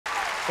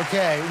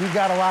Okay, we've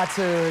got a lot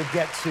to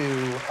get to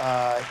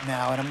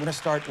now, and I'm going to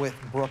start with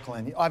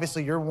Brooklyn.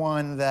 Obviously, you're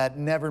one that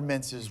never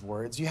minces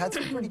words. You had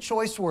some pretty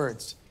choice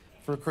words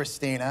for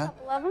Christina.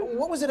 Love them.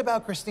 What was it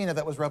about Christina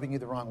that was rubbing you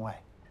the wrong way?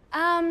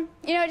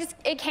 You know,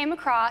 it came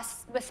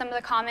across with some of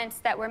the comments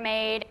that were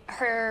made.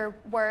 Her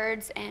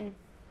words and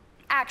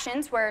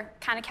actions were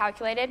kind of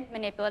calculated,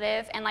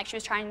 manipulative, and like she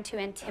was trying to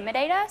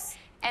intimidate us.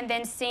 And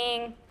then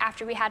seeing,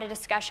 after we had a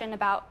discussion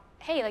about,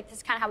 hey, like, this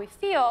is kind of how we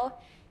feel,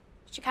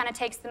 she kind of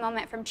takes the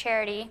moment from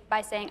Charity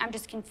by saying, I'm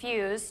just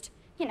confused.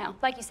 You know,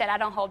 like you said, I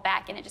don't hold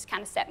back, and it just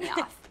kind of set me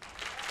off.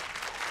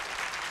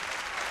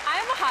 I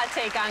have a hot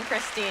take on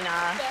Christina.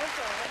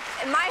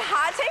 My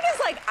hot take is,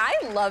 like,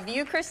 I love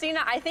you,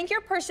 Christina. I think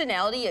your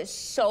personality is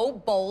so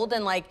bold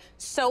and, like,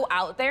 so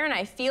out there, and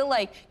I feel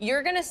like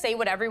you're gonna say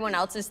what everyone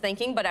else is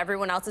thinking, but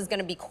everyone else is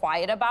gonna be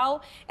quiet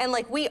about. And,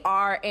 like, we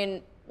are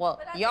in...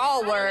 Well,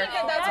 y'all were.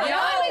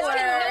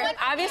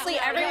 Obviously,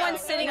 everyone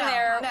sitting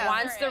there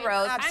wants the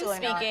rose.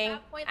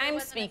 I'm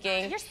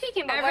speaking. You're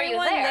speaking, but everyone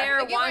were you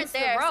there wants the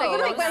rose. You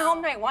like went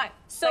home night one.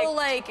 So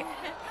like,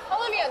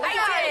 Olivia,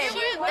 I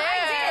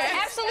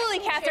did. Absolutely,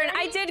 Catherine.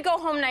 I did go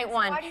home night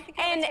one.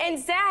 And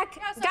Zach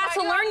got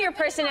to learn your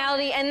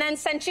personality and then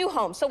sent you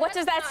home. So what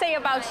does that say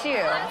about you?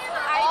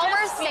 I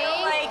just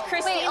feel like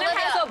Christina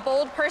has a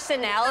bold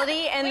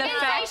personality, and the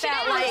fact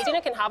that like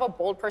Christina can have a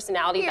bold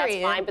personality, that's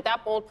fine, but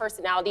that bold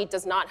personality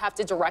does not have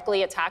to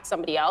directly attack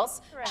somebody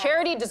else. Right.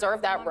 Charity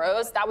deserved that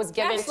rose that was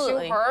given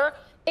to her.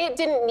 It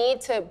didn't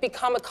need to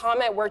become a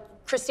comment where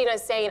Christina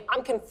is saying,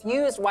 I'm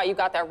confused why you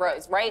got that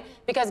rose, right?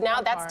 Because now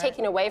that's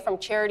taking away from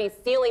Charity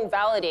feeling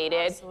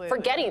validated for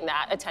getting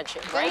that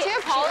attention, right? Did she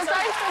apologize for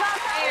that?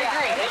 I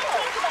agree.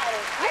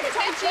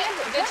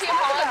 Did she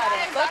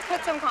apologize? Let's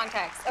put some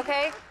context,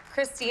 okay?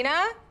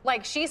 Christina,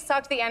 like, she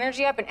sucked the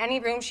energy up in any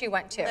room she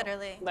went to.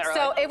 Literally.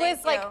 So it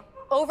was like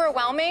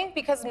overwhelming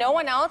because no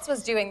one else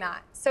was doing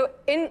that. So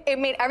it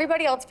made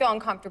everybody else feel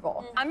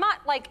uncomfortable. I'm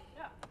not like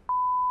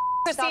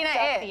Christina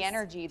is. The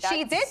energy.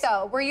 She did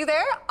though. Were you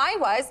there? I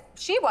was.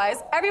 She was.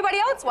 Everybody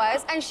else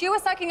was, and she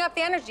was sucking up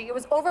the energy. It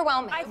was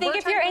overwhelming. I think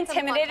if you're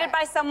intimidated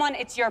by someone,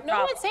 it's your problem.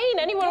 No one's saying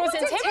anyone was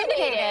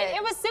intimidated.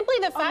 It was simply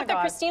the fact that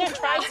Christina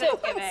tried to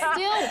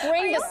still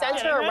bring the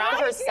center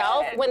around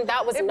herself when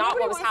that was not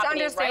what was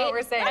happening,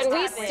 right? And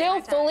we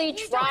still fully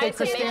tried to make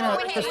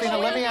Christina,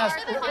 let me ask.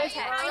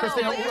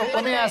 Christina,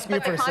 let me ask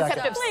you for a second. The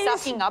concept of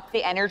sucking up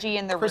the energy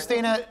in the room.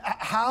 Christina,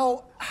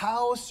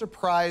 how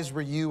surprised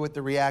were you with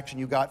the reaction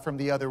you got from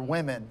the other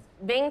women?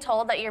 Being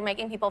told that you're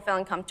making people feel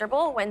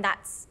uncomfortable when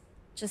that's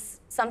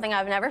just something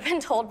I've never been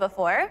told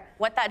before.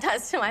 What that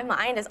does to my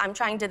mind is I'm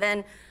trying to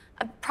then,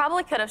 I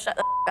probably could have shut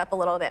the up a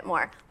little bit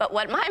more, but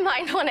what my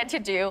mind wanted to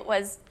do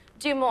was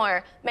do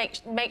more,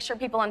 make sure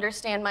people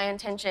understand my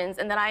intentions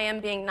and that I am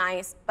being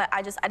nice, but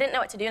I didn't know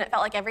what to do, and it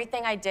felt like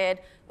everything I did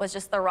was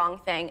just the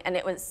wrong thing, and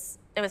it was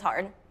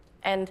hard.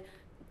 And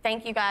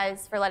thank you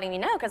guys for letting me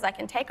know, because I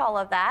can take all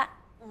of that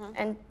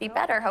and be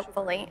better,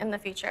 hopefully, in the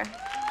future.